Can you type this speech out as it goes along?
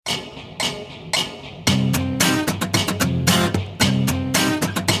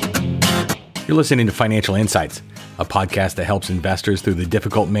You're listening to Financial Insights, a podcast that helps investors through the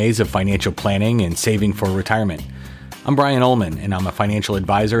difficult maze of financial planning and saving for retirement. I'm Brian Ullman, and I'm a financial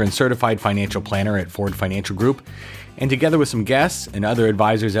advisor and certified financial planner at Ford Financial Group. And together with some guests and other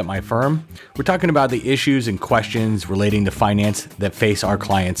advisors at my firm, we're talking about the issues and questions relating to finance that face our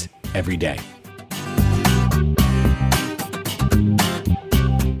clients every day.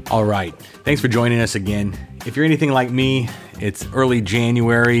 All right. Thanks for joining us again. If you're anything like me, it's early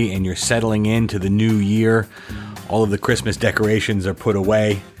January and you're settling into the new year. All of the Christmas decorations are put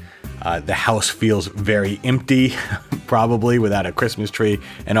away. The house feels very empty, probably without a Christmas tree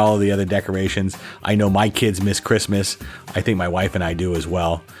and all of the other decorations. I know my kids miss Christmas. I think my wife and I do as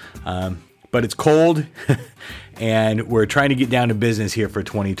well. But it's cold and we're trying to get down to business here for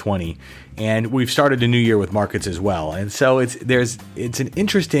 2020. And we've started a new year with markets as well. And so it's an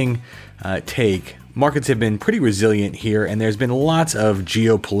interesting take. Markets have been pretty resilient here, and there's been lots of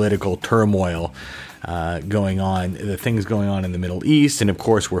geopolitical turmoil going on, the things going on in the Middle East. And of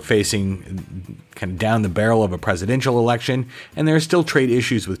course, we're facing kind of down the barrel of a presidential election, and there are still trade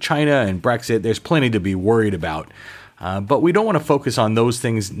issues with China and Brexit. There's plenty to be worried about. But we don't want to focus on those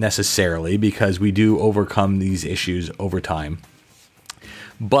things necessarily because we do overcome these issues over time.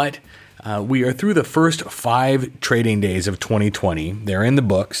 But we are through the first 5 trading days of 2020. They're in the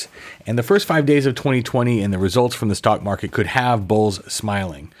books. And the first 5 days of 2020 and the results from the stock market could have bulls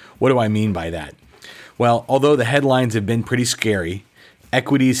smiling. What do I mean by that? Well, although the headlines have been pretty scary,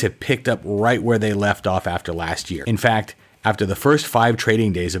 equities have picked up right where they left off after last year. In fact, after the first 5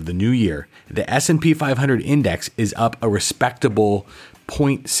 trading days of the new year, the S&P 500 index is up a respectable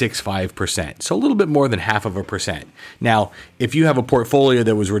 0.65%, so a little bit more than 0.5%. Now, if you have a portfolio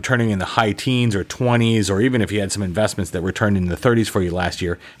that was returning in the high teens or 20s, or even if you had some investments that returned in the 30s for you last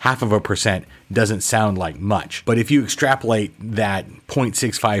year, 0.5% doesn't sound like much. But if you extrapolate that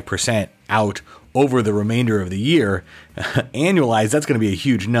 0.65% out over the remainder of the year, annualized, that's going to be a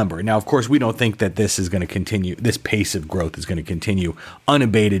huge number. Now, of course, we don't think that this is going to continue. This pace of growth is going to continue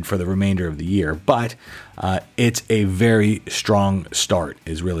unabated for the remainder of the year, but it's a very strong start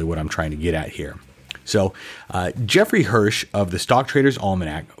is really what I'm trying to get at here. So Jeffrey Hirsch of the Stock Traders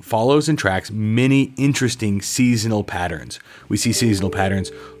Almanac follows and tracks many interesting seasonal patterns. We see seasonal patterns,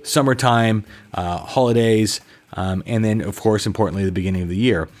 summertime, holidays, and then, of course, importantly, the beginning of the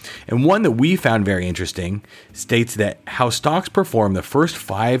year. And one that we found very interesting states that how stocks perform the first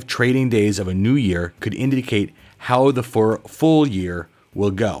 5 trading days of a new year could indicate how the full year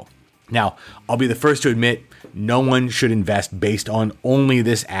will go. Now, I'll be the first to admit no one should invest based on only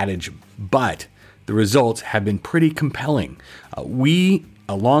this adage, but the results have been pretty compelling. We,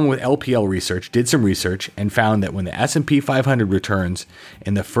 along with LPL Research, did some research and found that when the S&P 500 returns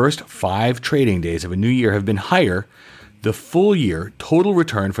in the first 5 trading days of a new year have been higher, the full year total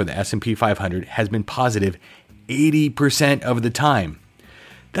return for the S&P 500 has been positive 80% of the time.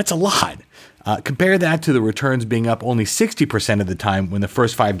 That's a lot. Compare that to the returns being up only 60% of the time when the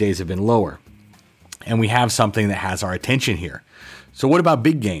first 5 days have been lower. And we have something that has our attention here. So what about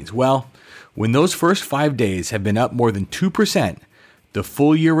big gains? Well, when those first 5 days have been up more than 2%, the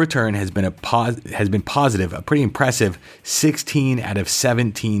full year return has been positive, a pretty impressive 16 out of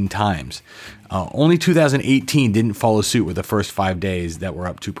 17 times. Only 2018 didn't follow suit with the first 5 days that were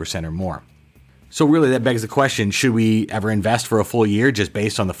up 2% or more. So really that begs the question, should we ever invest for a full year just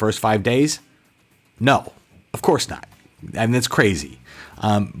based on the first 5 days? No, of course not. I mean, that's crazy.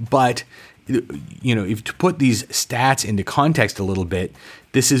 But if to put these stats into context a little bit,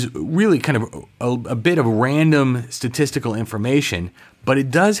 this is really kind of a bit of random statistical information, but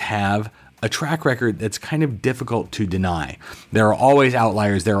it does have a track record that's kind of difficult to deny. There are always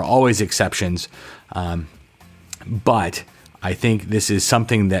outliers, there are always exceptions, but I think this is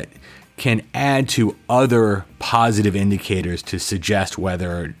something that can add to other positive indicators to suggest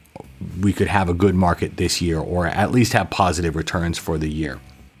whether we could have a good market this year or at least have positive returns for the year.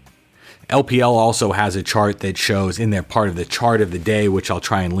 LPL also has a chart that shows in their part of the chart of the day, which I'll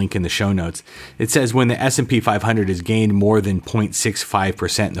try and link in the show notes. It says when the S&P 500 has gained more than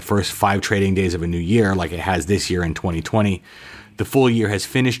 0.65% in the first 5 trading days of a new year, like it has this year in 2020, the full year has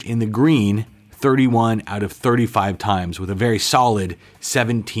finished in the green 31 out of 35 times with a very solid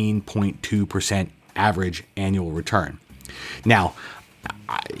 17.2% average annual return. Now,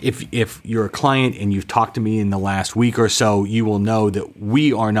 if you're a client and you've talked to me in the last week or so, you will know that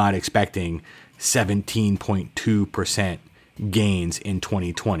we are not expecting 17.2% gains in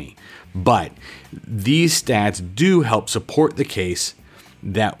 2020. But these stats do help support the case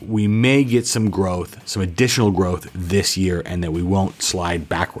that we may get some growth, some additional growth this year, and that we won't slide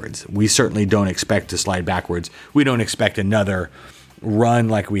backwards. We certainly don't expect to slide backwards. We don't expect another run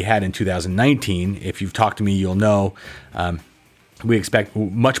like we had in 2019. If you've talked to me, you'll know we expect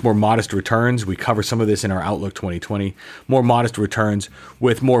much more modest returns. We cover some of this in our Outlook 2020. More modest returns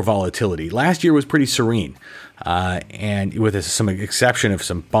with more volatility. Last year was pretty serene, and with some exception of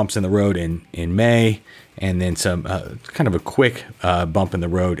some bumps in the road in May, and then some kind of a quick bump in the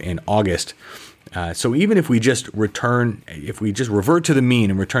road in August. So even if we just revert to the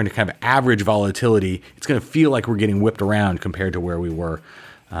mean and return to kind of average volatility, it's going to feel like we're getting whipped around compared to where we were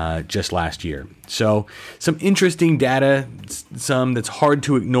just last year. So some interesting data, some that's hard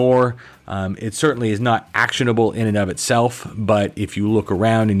to ignore. It certainly is not actionable in and of itself, but if you look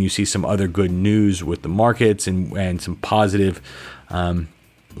around and you see some other good news with the markets and some positive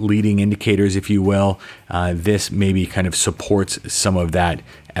leading indicators, if you will, this maybe kind of supports some of that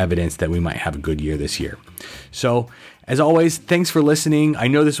evidence that we might have a good year this year. So as always, thanks for listening. I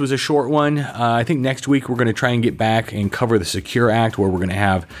know this was a short one. I think next week we're going to try and get back and cover the Secure Act, where we're going to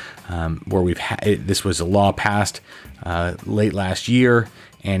have, this was a law passed late last year,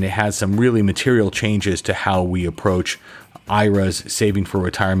 and it has some really material changes to how we approach IRAs, saving for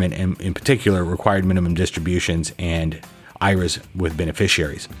retirement, and in particular, required minimum distributions and IRAs with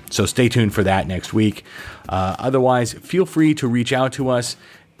beneficiaries. So stay tuned for that next week. Otherwise, feel free to reach out to us.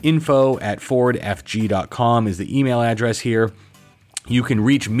 info@forwardfg.com is the email address here. You can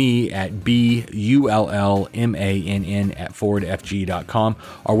reach me at bullmann@forwardfg.com.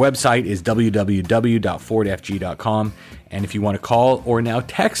 Our website is www.forwardfg.com. And if you want to call or now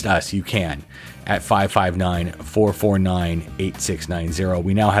text us, you can at 559-449-8690.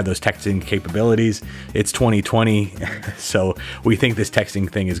 We now have those texting capabilities. It's 2020, so we think this texting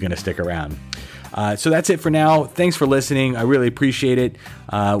thing is going to stick around. So that's it for now. Thanks for listening. I really appreciate it.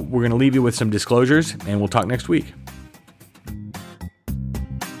 We're going to leave you with some disclosures, and we'll talk next week.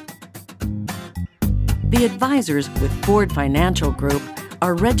 The advisors with Ford Financial Group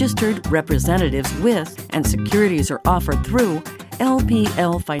are registered representatives with, and securities are offered through,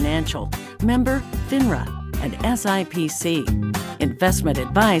 LPL Financial, member FINRA, and SIPC. Investment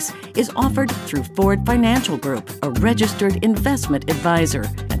advice is offered through Ford Financial Group, a registered investment advisor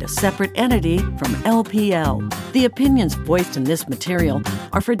and a separate entity from LPL. The opinions voiced in this material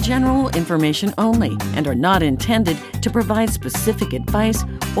are for general information only and are not intended to provide specific advice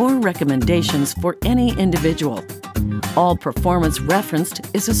or recommendations for any individual. All performance referenced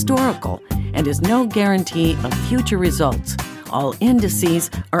is historical and is no guarantee of future results. All indices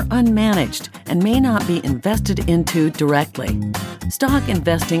are unmanaged and may not be invested into directly. Stock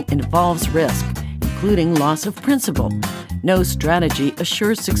investing involves risk, including loss of principal. No strategy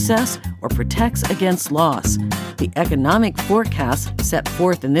assures success or protects against loss. The economic forecasts set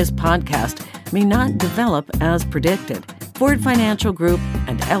forth in this podcast may not develop as predicted. Ford Financial Group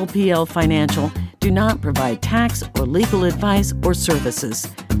and LPL Financial do not provide tax or legal advice or services.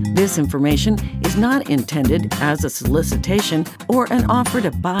 This information is not intended as a solicitation or an offer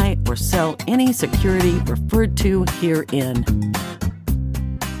to buy or sell any security referred to herein.